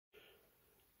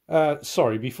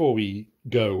Sorry, before we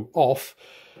go off,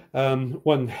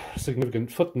 one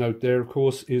significant footnote there, of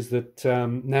course, is that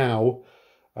now,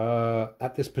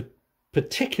 at this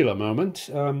particular moment,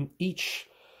 each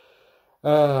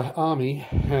army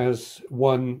has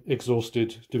one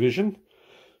exhausted division.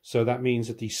 So that means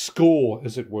that the score,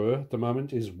 as it were, at the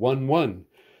moment is 1-1.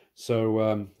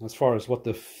 So as far as what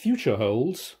the future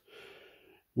holds,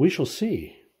 we shall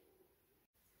see.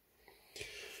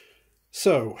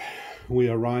 So we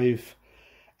arrive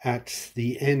at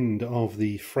the end of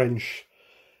the French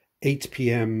 8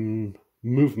 p.m.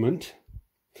 movement,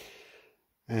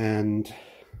 and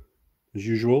as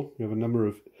usual we have a number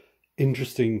of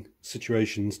interesting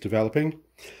situations developing.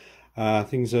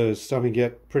 Things are starting to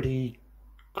get pretty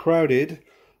crowded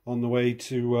on the way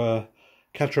to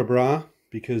Quatre,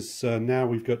 because now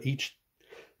we've got each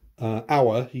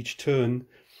hour, each turn,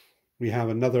 we have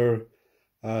another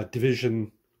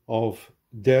division of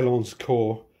D'Erlon's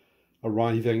Corps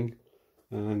arriving,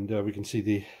 and we can see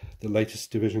the latest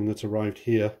division that's arrived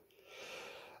here.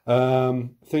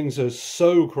 Things are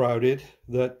so crowded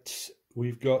that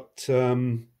we've got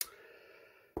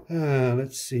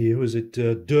let's see, who is it?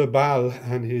 Durbal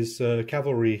and his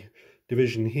cavalry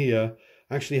division here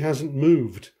actually hasn't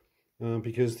moved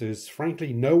because there's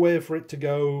frankly nowhere for it to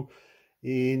go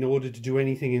in order to do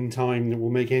anything in time that will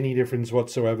make any difference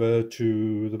whatsoever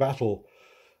to the battle,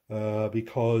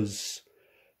 because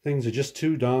things are just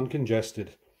too darn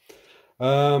congested.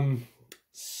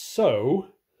 So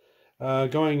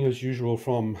going as usual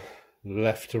from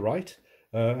left to right,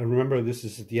 and remember this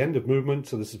is at the end of movement,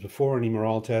 so this is before any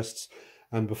morale tests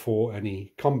and before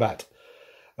any combat.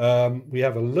 We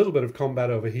have a little bit of combat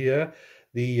over here.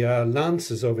 The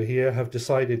lancers over here have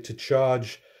decided to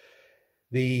charge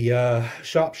the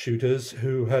sharpshooters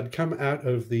who had come out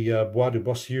of the Bois de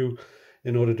Bossu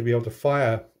in order to be able to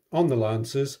fire on the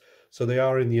lancers. So they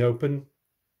are in the open,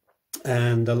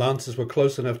 and the lancers were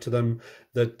close enough to them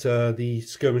that the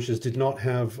skirmishers did not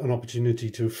have an opportunity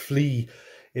to flee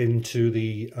into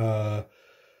the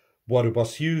Bois de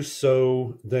Bossu,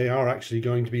 so they are actually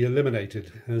going to be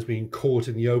eliminated as being caught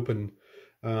in the open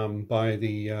by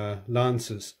the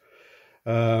lancers.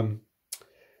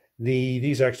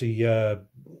 These actually they're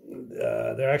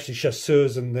actually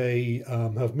chasseurs, and they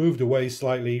have moved away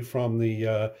slightly from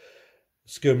the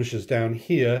skirmishers down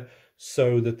here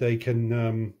so that they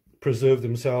can preserve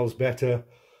themselves better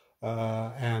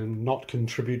and not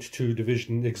contribute to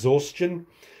division exhaustion.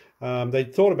 They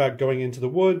thought about going into the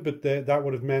wood, but that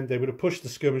would have meant they would have pushed the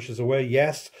skirmishers away,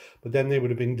 yes, but then they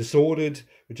would have been disordered,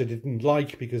 which I didn't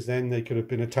like, because then they could have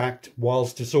been attacked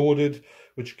whilst disordered,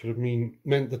 which could have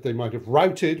meant that they might have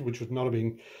routed, which would not have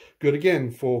been good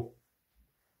again for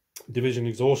division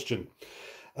exhaustion.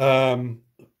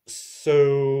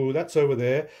 So that's over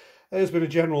there. There's been a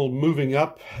general moving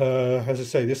up. As I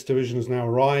say, this division has now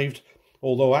arrived,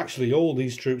 although actually all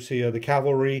these troops here, the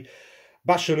cavalry,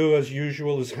 Bachelot, as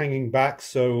usual, is hanging back,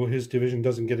 so his division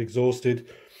doesn't get exhausted.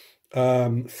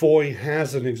 Foy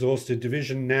has an exhausted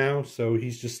division now, so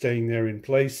he's just staying there in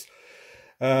place.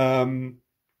 And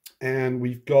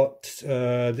we've got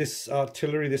this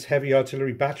artillery, this heavy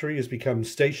artillery battery has become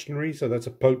stationary, so that's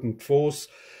a potent force.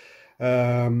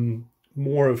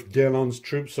 More of D'Erlon's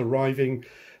troops arriving.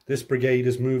 This brigade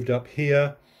has moved up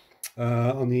here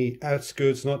on the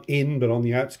outskirts, not in, but on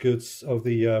the outskirts of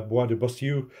the Bois de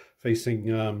Bossu,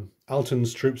 facing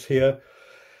Alton's troops here.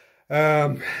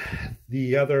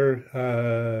 The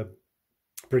other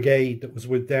brigade that was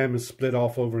with them is split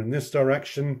off over in this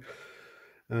direction.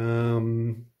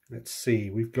 Let's see,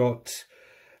 we've got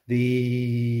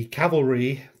the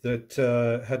cavalry that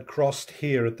had crossed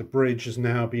here at the bridge has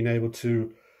now been able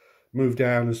to move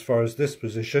down as far as this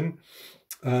position.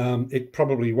 It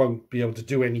probably won't be able to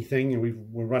do anything, and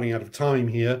we're running out of time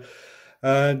here.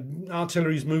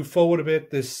 Artillery's moved forward a bit.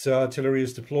 This artillery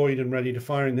is deployed and ready to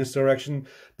fire in this direction.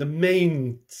 The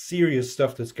main serious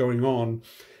stuff that's going on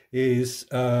is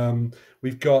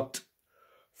we've got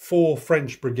 4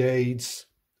 French brigades,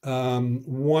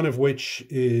 one of which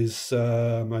is,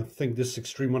 I think this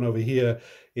extreme one over here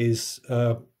is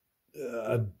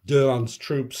D'Erlon's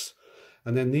troops.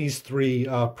 And then these 3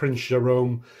 are Prince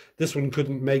Jerome. This one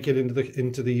couldn't make it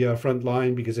into the front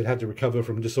line because it had to recover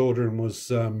from disorder and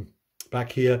was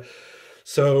back here.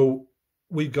 So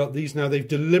we've got these now. They've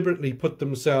deliberately put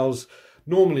themselves,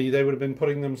 normally they would have been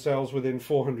putting themselves within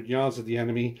 400 yards of the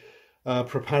enemy,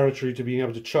 preparatory to being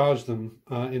able to charge them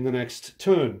in the next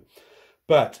turn.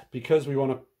 But because we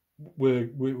want to,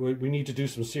 we need to do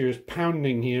some serious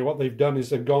pounding here, what they've done is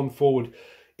they've gone forward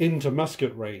into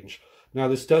musket range. Now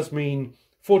this does mean,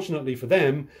 fortunately for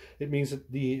them, it means that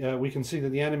we can see that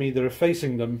the enemy that are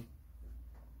facing them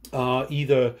are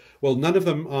either, well, none of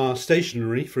them are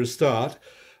stationary for a start.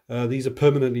 These are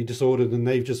permanently disordered and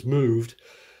they've just moved.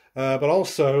 But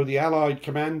also the Allied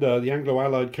commander, the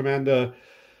Anglo-Allied commander,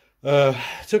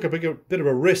 took a bit of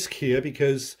a risk here,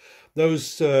 because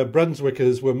those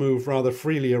Brunswickers were moved rather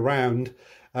freely around,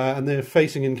 and they're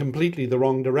facing in completely the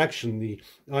wrong direction. The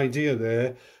idea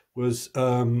there was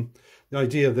that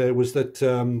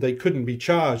they couldn't be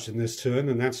charged in this turn,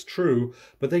 and that's true,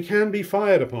 but they can be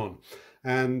fired upon,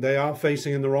 and they are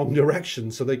facing in the wrong direction,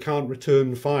 so they can't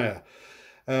return fire.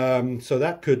 So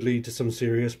that could lead to some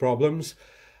serious problems.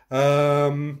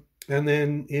 And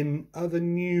then in other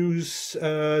news,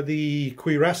 the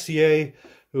cuirassiers,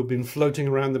 who've been floating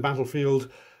around the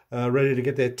battlefield, ready to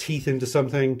get their teeth into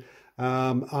something,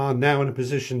 are now in a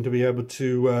position to be able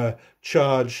to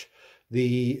charge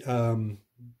the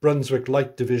Brunswick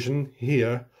Light Division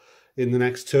here in the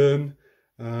next turn.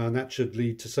 And that should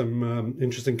lead to some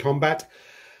interesting combat.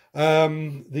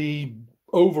 The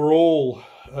overall,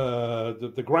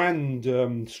 the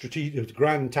grand strategic,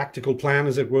 grand tactical plan,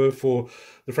 as it were, for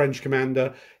the French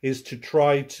commander is to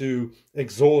try to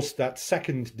exhaust that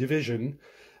second division.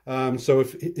 So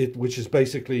which is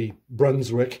basically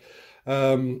Brunswick.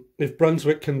 If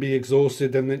Brunswick can be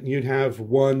exhausted, then you'd have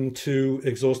 1-2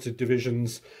 exhausted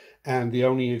divisions, and the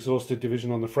only exhausted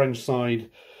division on the French side,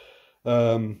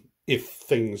 if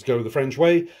things go the French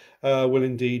way, will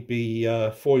indeed be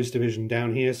Foy's division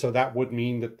down here. So that would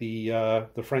mean that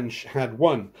the French had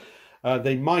won.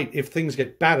 They might, if things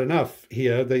get bad enough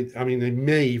here, they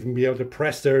may even be able to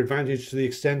press their advantage to the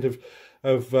extent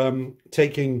of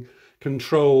taking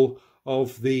control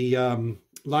of the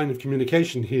line of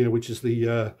communication here, which is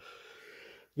the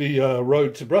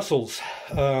road to Brussels.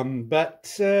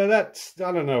 But that's,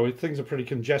 I don't know, things are pretty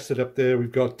congested up there.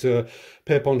 We've got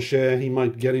Père, he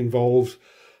might get involved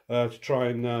to try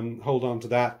and hold on to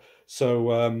that.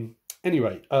 So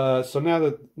anyway, so now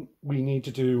that we need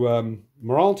to do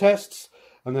morale tests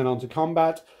and then on to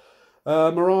combat.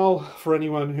 Morale, for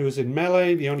anyone who is in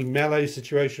melee, the only melee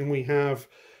situation we have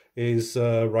is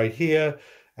right here,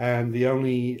 and the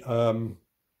only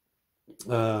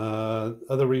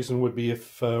other reason would be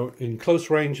if in close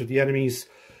range of the enemy's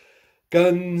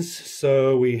guns.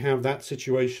 So we have that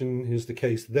situation is the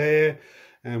case there,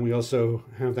 and we also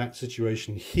have that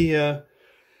situation here,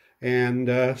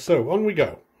 and so on we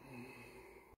go.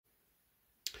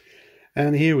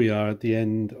 And here we are at the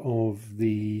end of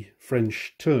the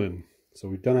French turn. So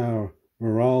we've done our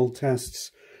morale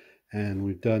tests and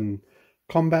we've done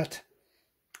combat,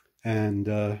 and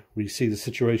we see the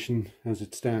situation as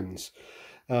it stands.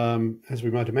 As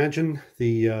we might imagine,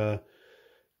 the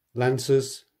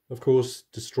Lancers, of course,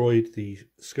 destroyed the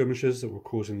skirmishers that were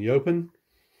caught in the open.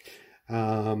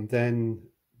 Then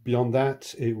beyond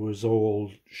that, it was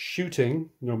all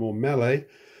shooting, no more melee.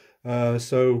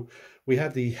 So we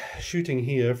had the shooting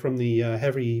here from the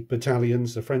heavy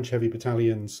battalions, the French heavy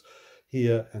battalions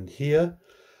here and here,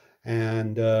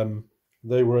 and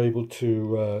they were able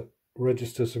to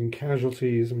register some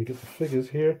casualties. Let me get the figures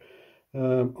here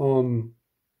on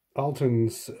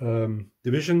Alten's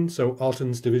division. So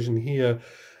Alten's division here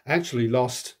actually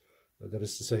lost, that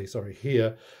is to say, sorry,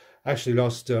 here actually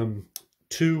lost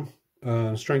 2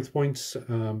 strength points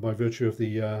by virtue of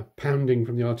the pounding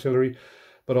from the artillery,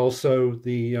 but also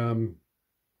the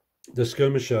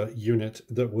skirmisher unit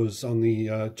that was on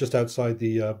the just outside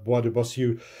the Bois de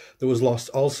Bossu that was lost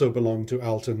also belonged to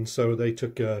Alten. So they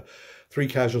took 3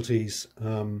 casualties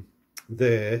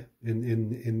there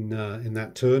in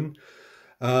that turn.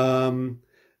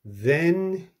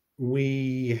 Then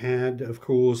we had, of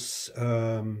course,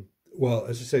 well,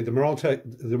 as I say, the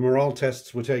morale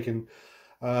tests were taken.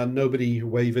 Nobody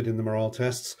wavered in the morale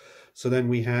tests. So then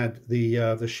we had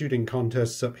the shooting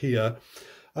contests up here.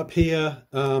 Up here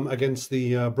against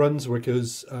the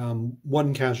Brunswickers,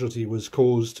 1 casualty was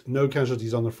caused. No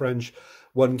casualties on the French.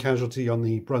 1 casualty on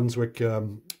the Brunswick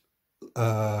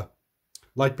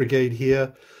Light Brigade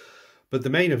here. But the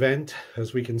main event,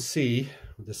 as we can see,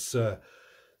 this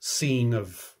scene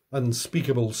of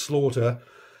unspeakable slaughter,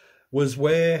 was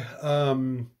where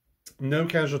no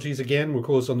casualties again were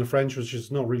caused on the French, which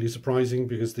is not really surprising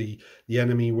because the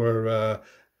enemy were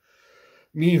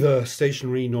neither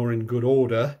stationary nor in good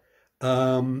order,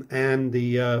 and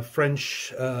the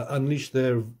French unleashed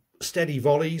their steady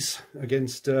volleys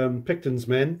against Picton's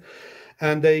men,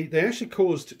 and they actually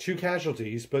caused 2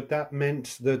 casualties, but that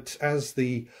meant that as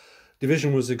the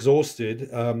division was exhausted,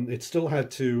 it still had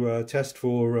to test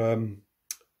for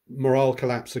morale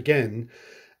collapse again.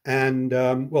 And,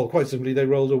 well, quite simply, they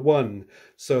rolled a 1.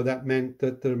 So that meant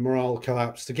that the morale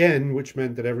collapsed again, which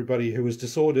meant that everybody who was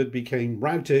disordered became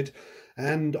routed,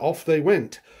 and off they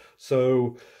went.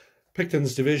 So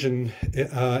Picton's division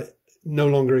no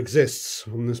longer exists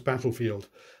on this battlefield.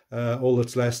 All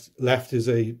that's left is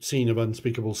a scene of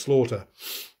unspeakable slaughter.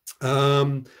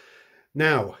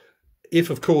 Now, if,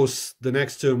 of course, the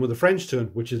next turn were the French turn,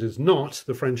 which it is not,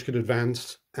 the French could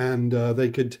advance and they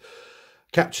could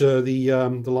capture the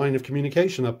line of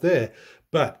communication up there.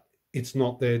 But it's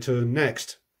not their turn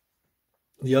next.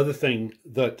 The other thing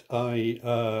that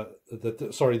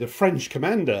the French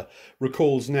commander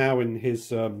recalls now in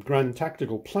his grand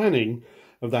tactical planning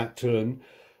of that turn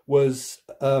was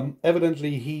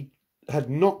evidently he had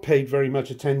not paid very much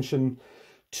attention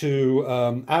to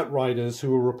outriders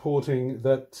who were reporting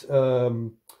that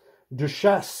de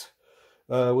Chasse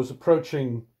was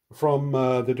approaching from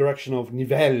the direction of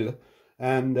Nivelles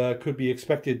and could be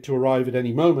expected to arrive at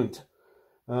any moment.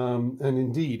 And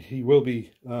indeed, he will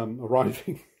be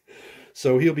arriving.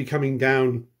 So he'll be coming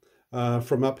down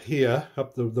from up here,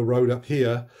 up the road up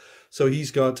here. So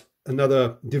he's got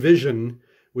another division,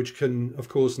 which can, of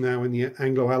course, now in the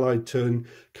Anglo-Allied turn,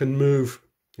 can move,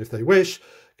 if they wish,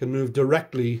 can move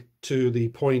directly to the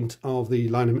point of the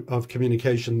line of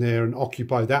communication there and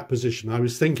occupy that position. I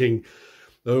was thinking,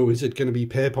 oh, is it going to be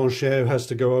Père Poncher who has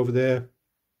to go over there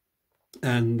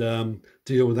and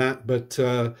deal with that? But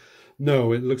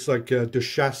no, it looks like de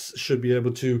Chasse should be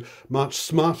able to march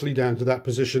smartly down to that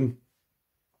position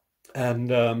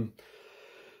and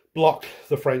block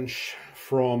the French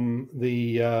from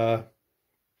the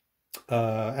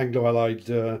Anglo-Allied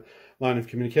line of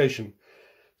communication.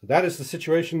 So that is the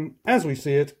situation as we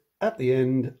see it at the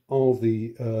end of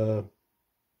the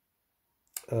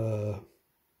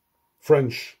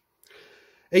French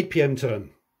 8 p.m. turn.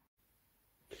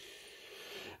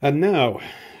 And now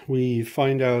we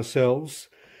find ourselves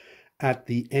at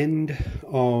the end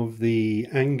of the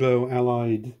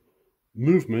Anglo-Allied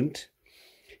movement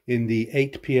in the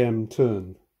 8 p.m.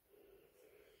 turn.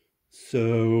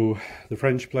 So the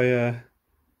French player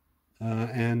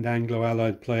and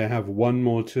Anglo-Allied player have one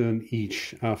more turn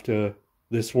each after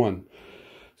this one.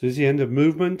 So this is the end of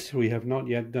movement. We have not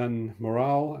yet done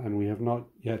morale and we have not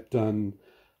yet done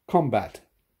combat.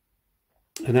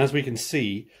 And as we can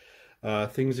see,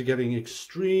 things are getting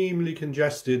extremely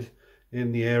congested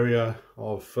in the area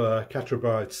of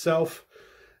Quatre itself,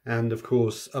 and of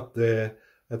course up there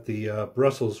at the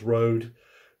Brussels road,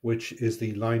 which is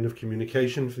the line of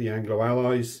communication for the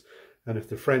Anglo-Allies. And if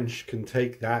the French can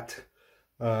take that,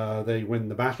 they win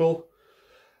the battle.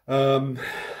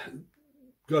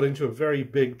 Got into a very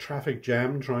big traffic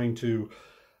jam trying to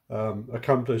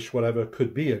accomplish whatever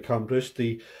could be accomplished.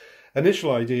 The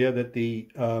initial idea that the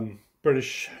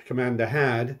British commander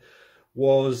had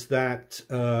was that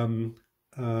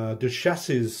de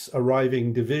Chasse's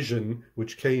arriving division,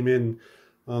 which came in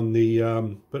on the,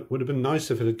 but would have been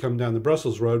nice if it had come down the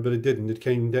Brussels road, but it didn't. It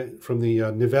came from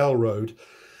the Nivelles road,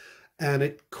 and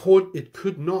it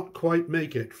could not quite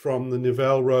make it from the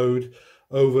Nivelles road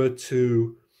over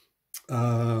to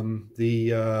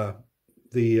the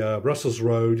Brussels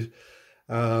road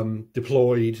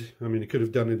deployed. I mean, it could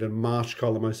have done it in a march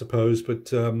column, I suppose, but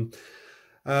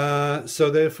so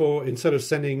therefore, instead of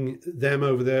sending them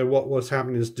over there, what was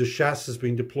happening is de Chasse has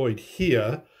been deployed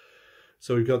here.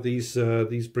 So we've got these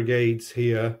brigades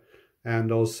here,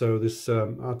 and also this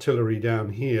artillery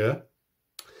down here,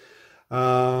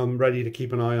 ready to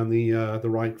keep an eye on the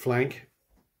right flank.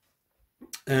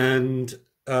 And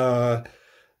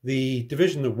the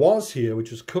division that was here,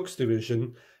 which was Cook's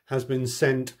division, has been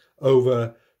sent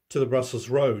over to the Brussels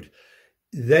road.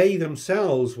 They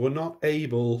themselves were not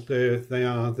able.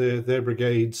 Their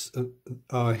brigades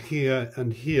are here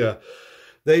and here.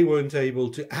 They weren't able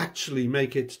to actually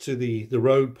make it to the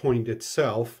road point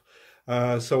itself.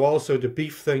 So also to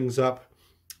beef things up,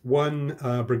 one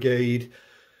brigade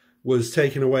was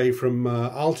taken away from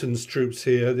Alten's troops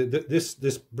here.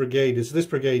 This brigade is this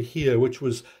brigade here, which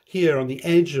was here on the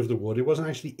edge of the wood. It wasn't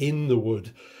actually in the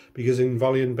wood, because in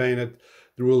Volley and Bayonet,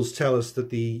 the rules tell us that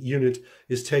the unit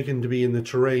is taken to be in the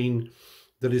terrain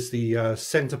that is the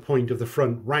center point of the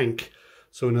front rank.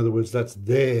 So in other words, that's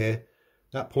there,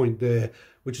 that point there,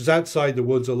 which is outside the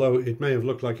woods, although it may have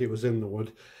looked like it was in the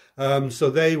wood. So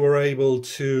they were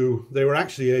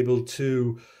actually able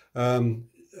to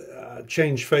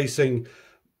change facing,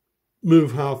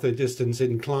 move half their distance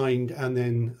inclined, and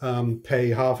then pay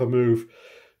half a move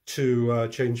to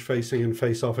change facing and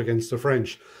face off against the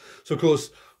French. So of course,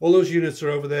 all those units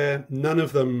are over there. None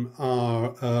of them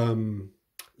are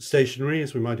stationary,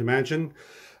 as we might imagine.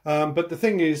 But the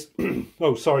thing is,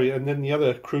 oh, sorry, and then the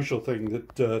other crucial thing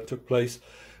that took place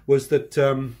was that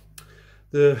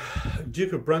the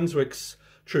Duke of Brunswick's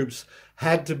troops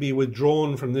had to be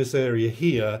withdrawn from this area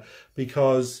here,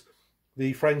 because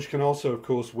the French can also, of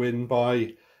course, win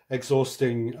by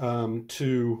exhausting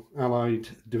 2 Allied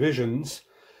divisions.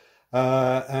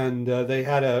 And they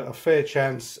had a fair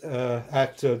chance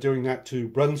at doing that to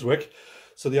Brunswick.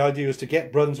 So the idea was to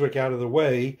get Brunswick out of the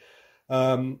way,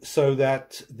 so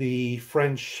that the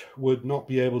French would not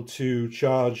be able to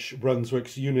charge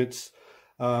Brunswick's units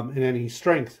in any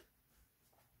strength.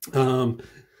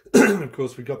 Of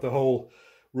course, we've got the whole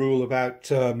rule about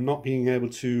not being able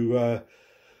to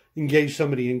engage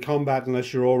somebody in combat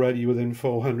unless you're already within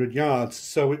 400 yards.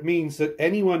 So it means that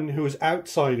anyone who is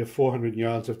outside of 400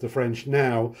 yards of the French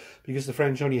now, because the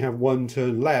French only have 1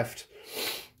 turn left,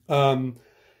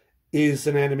 is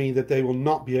an enemy that they will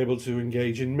not be able to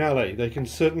engage in melee. They can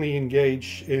certainly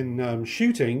engage in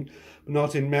shooting, but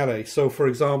not in melee. So, for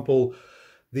example,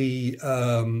 the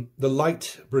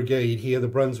light brigade here, the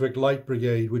Brunswick Light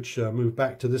Brigade, which moved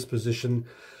back to this position,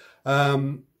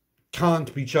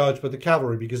 can't be charged by the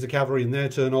cavalry, because the cavalry in their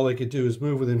turn, all they could do is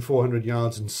move within 400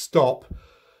 yards and stop,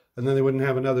 and then they wouldn't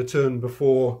have another turn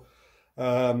before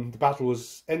the battle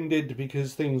was ended,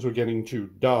 because things were getting too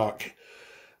dark.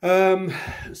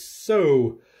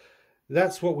 So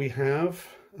that's what we have.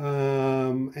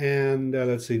 And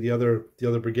let's see, the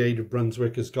other brigade of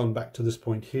Brunswick has gone back to this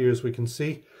point here, as we can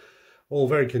see, all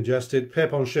very congested.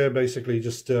 Père basically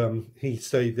just he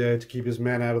stayed there to keep his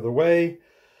men out of the way,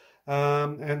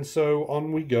 and so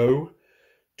on we go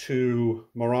to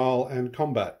morale and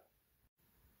combat.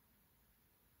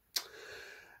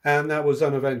 And that was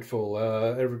uneventful.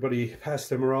 Everybody passed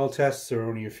their morale tests. There were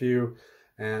only a few.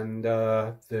 And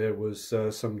there was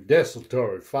some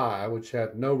desultory fire, which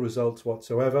had no results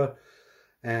whatsoever.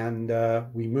 And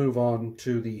we move on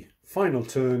to the final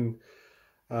turn,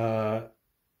 the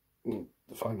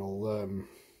final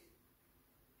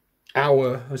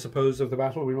hour, I suppose, of the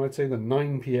battle. We might say the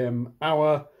 9 p.m.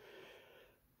 hour.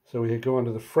 So we go on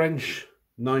to the French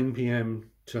 9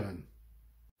 p.m. turn.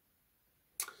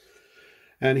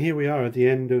 And here we are at the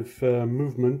end of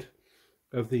movement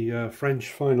of the French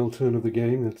final turn of the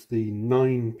game. That's the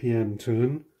 9 p.m.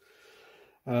 turn.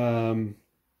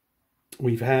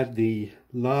 We've had the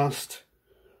last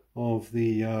of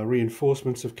the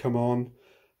reinforcements have come on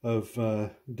of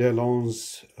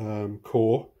Delon's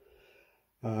corps.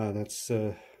 That's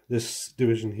this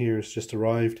division here has just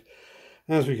arrived.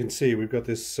 As we can see, we've got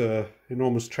this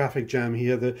enormous traffic jam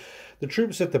here. The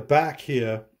troops at the back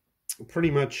here,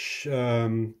 pretty much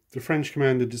the French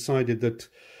commander decided that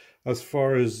as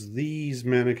far as these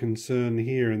men are concerned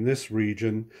here in this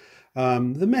region,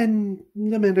 the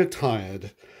men are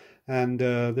tired, and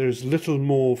there's little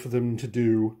more for them to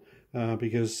do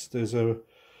because there's a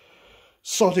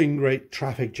sodding great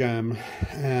traffic jam,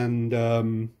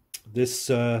 and these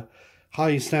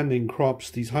high-standing crops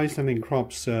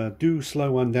do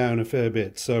slow one down a fair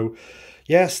bit. So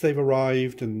yes, they've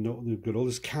arrived, and we've got all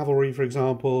this cavalry, for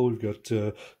example. We've got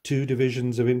 2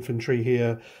 divisions of infantry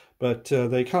here, but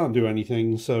they can't do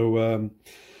anything. So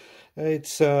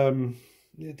it's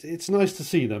nice to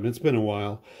see them. It's been a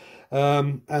while.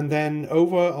 And then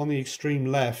over on the extreme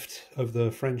left of the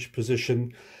French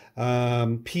position,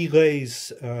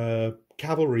 Piret's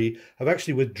cavalry have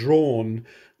actually withdrawn,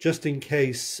 just in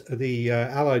case the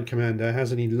Allied commander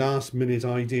has any last-minute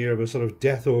idea of a sort of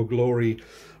death or glory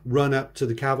run up to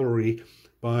the cavalry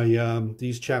by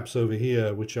these chaps over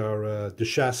here, which are de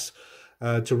chasse,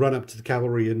 to run up to the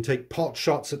cavalry and take pot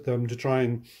shots at them to try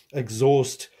and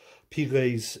exhaust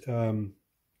Piret's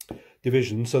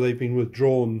division. So they've been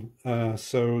withdrawn,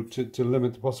 so to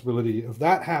limit the possibility of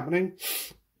that happening.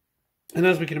 And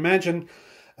as we can imagine,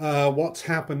 what's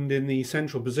happened in the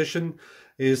central position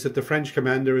is that the French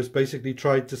commander has basically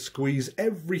tried to squeeze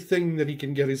everything that he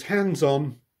can get his hands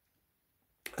on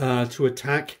to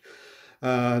attack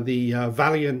the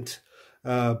valiant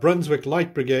Brunswick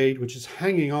Light Brigade, which is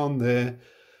hanging on there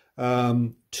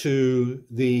to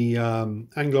the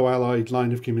Anglo-Allied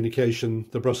line of communication,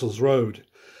 the Brussels Road.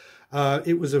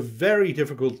 It was a very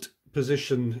difficult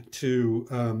position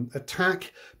to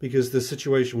attack because the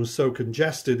situation was so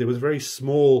congested. There was a very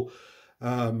small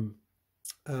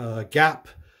gap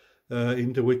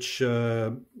into which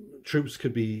troops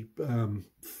could be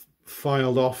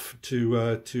filed off to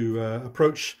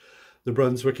approach the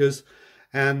Brunswickers.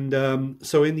 And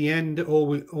so in the end,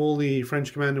 all the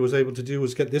French commander was able to do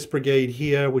was get this brigade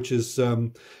here, which is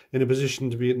in a position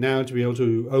to be able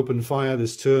to open fire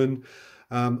this turn.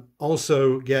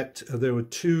 Also there were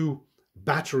 2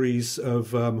 batteries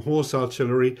of horse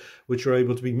artillery, which are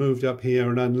able to be moved up here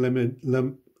and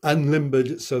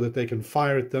unlimbered so that they can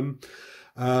fire at them,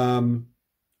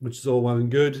 which is all well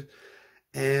and good.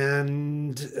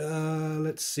 And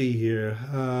let's see here.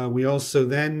 We also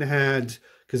then had,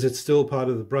 because it's still part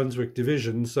of the Brunswick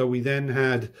division, so we then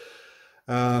had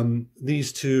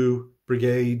these two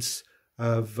brigades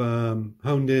have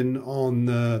honed in on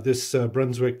this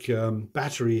Brunswick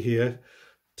battery here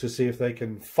to see if they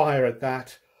can fire at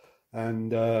that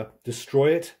and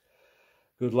destroy it.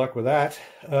 Good luck with that.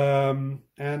 And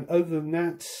other than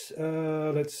that,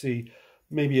 let's see,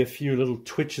 maybe a few little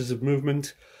twitches of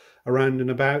movement around and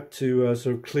about to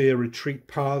sort of clear retreat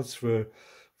paths for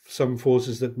some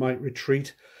forces that might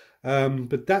retreat.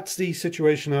 But that's the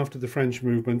situation after the French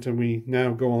movement, and we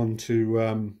now go on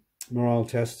to morale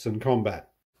tests and combat.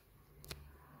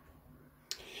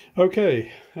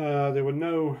 Okay, there were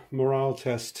no morale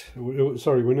tests.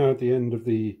 Sorry, we're now at the end of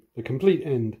the complete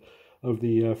end of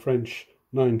the French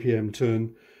 9 p.m.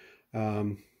 turn.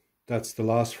 That's the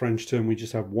last French turn. We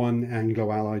just have one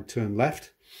Anglo-Allied turn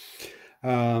left.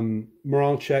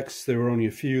 Morale checks, there were only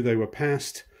a few, they were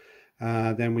passed.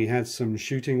 Then we had some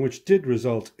shooting, which did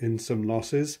result in some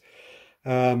losses.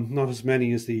 Not as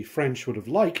many as the French would have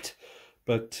liked,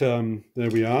 but there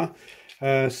we are.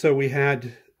 So we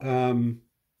had,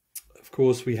 of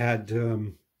course, we had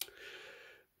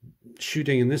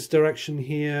shooting in this direction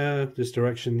here.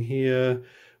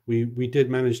 We did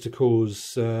manage to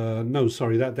cause, no,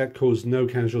 sorry, that caused no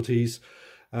casualties.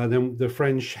 Then the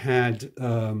French had,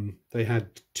 they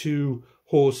had 2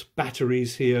 horse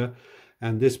batteries here,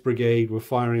 and this brigade were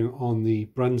firing on the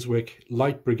Brunswick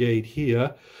Light Brigade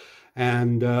here.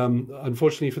 And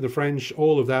unfortunately for the French,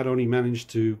 all of that only managed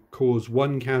to cause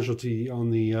 1 casualty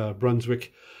on the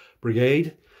Brunswick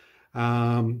Brigade.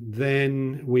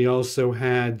 Then we also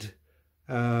had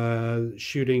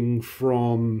shooting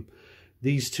from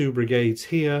these 2 brigades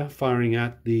here, firing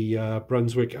at the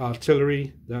Brunswick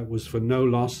artillery. That was for no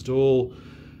loss at all.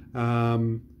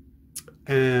 And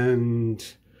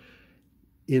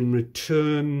in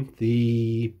return,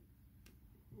 the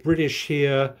British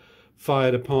here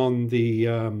fired upon the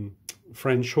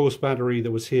French horse battery that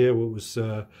was here. It was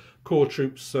corps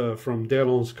troops from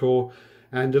d'Erlon's corps,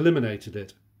 and eliminated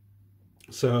it.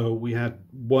 So we had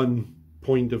 1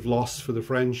 point of loss for the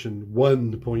French and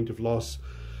 1 point of loss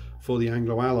for the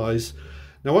Anglo-Allies.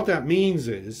 Now what that means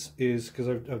is because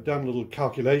I've done a little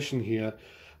calculation here,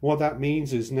 what that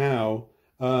means is now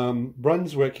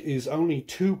Brunswick is only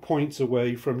 2 points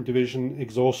away from division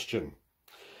exhaustion.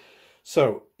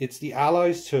 So it's the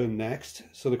Allies' turn next.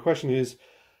 So the question is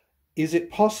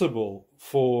it possible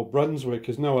for Brunswick,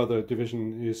 because no other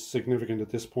division is significant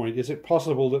at this point, is it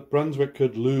possible that Brunswick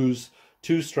could lose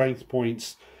 2 strength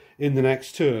points in the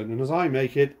next turn? And as I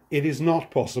make it, it is not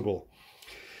possible.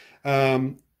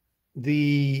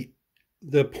 The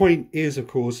point is, of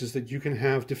course, is that you can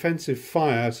have defensive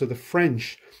fire, so the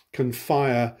French can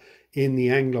fire in the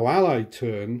Anglo-Allied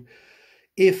turn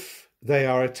if they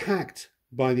are attacked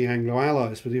by the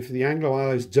Anglo-Allies. But if the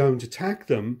Anglo-Allies don't attack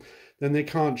them, then they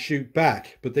can't shoot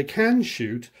back. But they can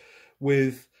shoot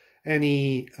with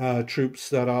any troops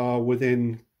that are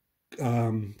within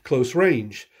close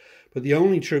range. But the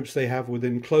only troops they have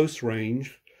within close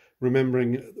range,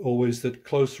 remembering always that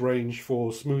close range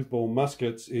for smoothbore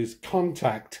muskets is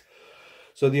contact.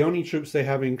 So the only troops they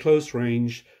have in close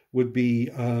range would be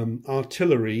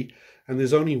artillery, and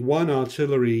there's only 1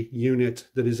 artillery unit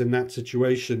that is in that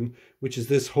situation, which is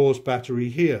this horse battery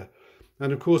here.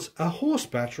 And of course, a horse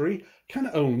battery can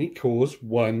only cause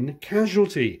 1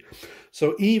 casualty.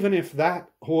 So even if that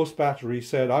horse battery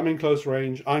said, I'm in close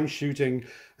range, I'm shooting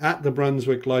at the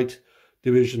Brunswick Light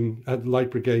Division, at Light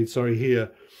Brigade, sorry,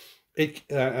 here,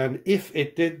 and if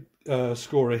it did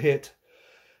score a hit,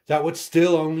 that would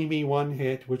still only be 1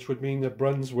 hit, which would mean that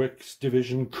Brunswick's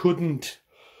division couldn't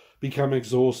become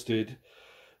exhausted.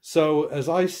 So as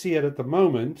I see it at the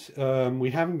moment,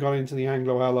 we haven't gone into the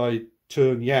Anglo-Allied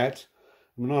turn yet.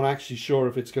 I'm not actually sure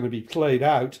if it's going to be played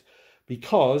out,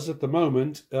 because at the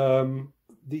moment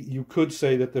you could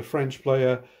say that the French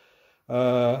player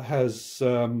has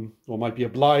or might be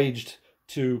obliged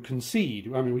to concede.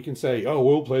 I mean, we can say, oh,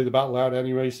 we'll play the battle out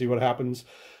anyway, see what happens.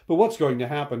 But what's going to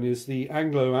happen is the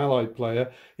Anglo-Allied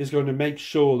player is going to make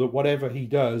sure that whatever he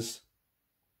does,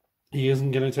 he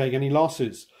isn't going to take any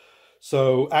losses.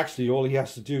 So actually all he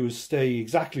has to do is stay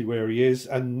exactly where he is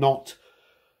and not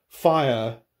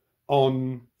fire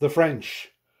on the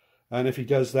French. And if he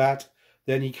does that,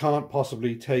 then he can't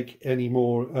possibly take any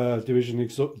more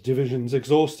divisions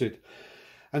exhausted.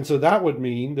 And so that would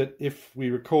mean that, if we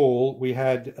recall, we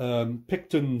had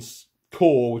Picton's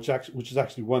corps, which is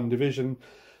actually 1 division.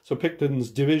 So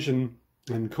Picton's division,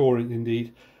 and corps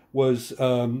indeed, was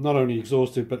not only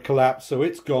exhausted but collapsed. So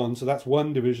it's gone. So that's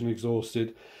 1 division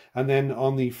exhausted. And then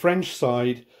on the French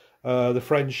side, the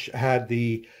French had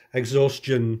the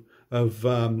exhaustion of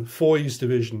Foy's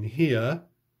division here.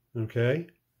 Okay,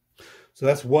 so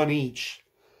that's one each.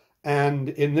 And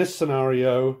in this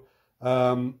scenario,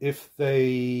 if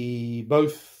they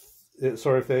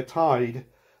if they're tied,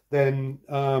 then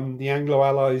the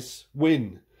Anglo-Allies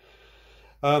win.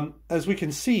 As we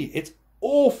can see, it's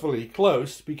awfully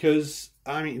close because,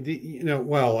 I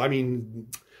mean,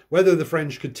 whether the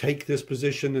French could take this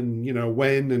position and,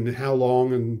 when and how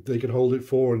long and they could hold it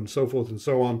for and so forth and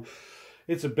so on,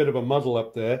 it's a bit of a muddle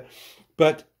up there.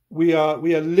 But we are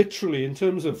literally, in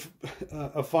terms of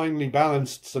a finely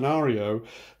balanced scenario,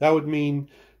 that would mean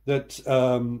that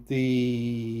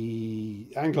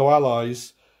the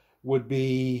Anglo-Allies would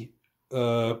be,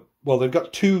 well, they've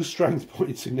got 2 strength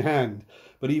points in hand,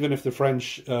 but even if the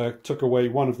French took away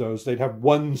one of those, they'd have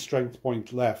 1 strength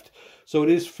point left. So it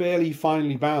is fairly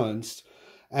finely balanced.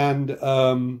 And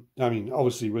I mean,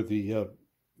 obviously with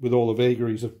all the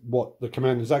vagaries of what the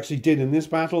commanders actually did in this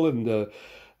battle and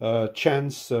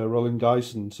chance, rolling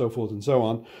dice and so forth and so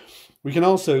on, we can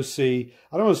also see,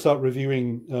 I don't want to start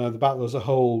reviewing the battle as a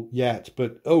whole yet,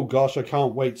 but oh gosh, I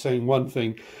can't wait saying one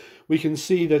thing. We can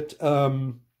see that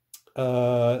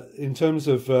in terms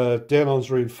of D'Erlon's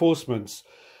reinforcements,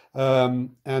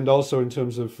 and also in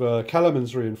terms of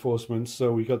Kellerman's reinforcements,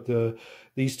 so we got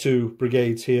these 2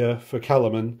 brigades here for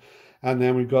Kellerman, and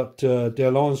then we've got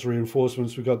D'Erlon's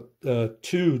reinforcements. We've got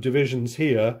 2 divisions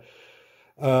here,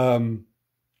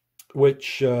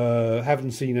 which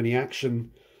haven't seen any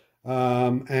action,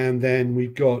 and then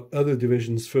we've got other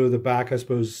divisions further back. I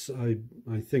suppose I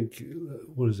think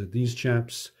what is it? These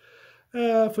chaps.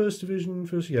 First division,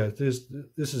 yeah.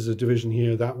 This is a division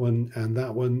here. That one and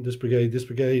that one. This brigade, this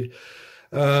brigade.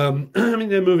 I mean,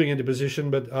 they're moving into position,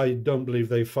 but I don't believe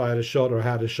they fired a shot or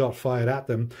had a shot fired at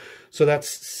them. So that's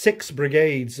 6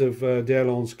 brigades of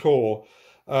D'Erlon's corps.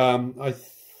 I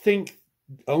think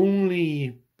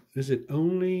only. Is it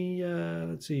only?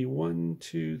 Let's see. 1,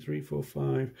 2, 3, 4,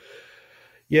 5.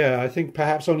 Yeah, I think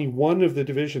perhaps only one of the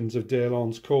divisions of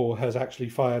D'Erlon's corps has actually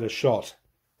fired a shot.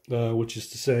 Which is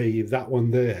to say that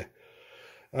one there.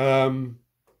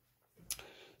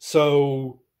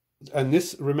 So, and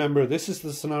this, remember, this is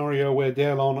the scenario where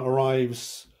D'Erlon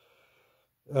arrives,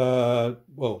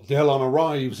 well, D'Erlon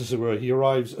arrives, as it were. He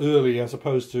arrives early as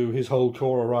opposed to his whole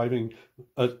corps arriving,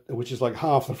 which is like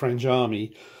half the French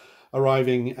army,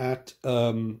 arriving at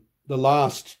the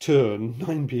last turn,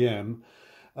 9 p.m.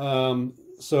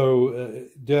 So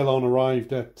D'Erlon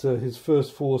arrived at, his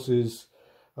first forces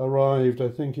arrived, I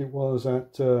think it was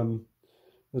at,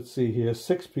 let's see here,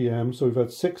 6 p.m. So we've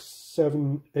had 6,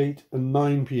 7, 8 and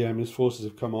 9 p.m. his forces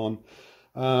have come on.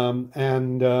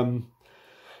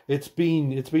 It's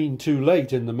been too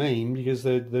late in the main because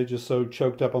they're just so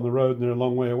choked up on the road and they're a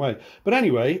long way away. But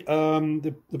anyway,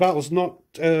 the battle's not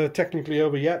technically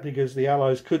over yet because the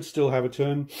Allies could still have a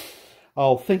turn.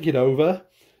 I'll think it over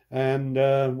and,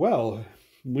 well,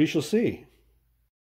 we shall see.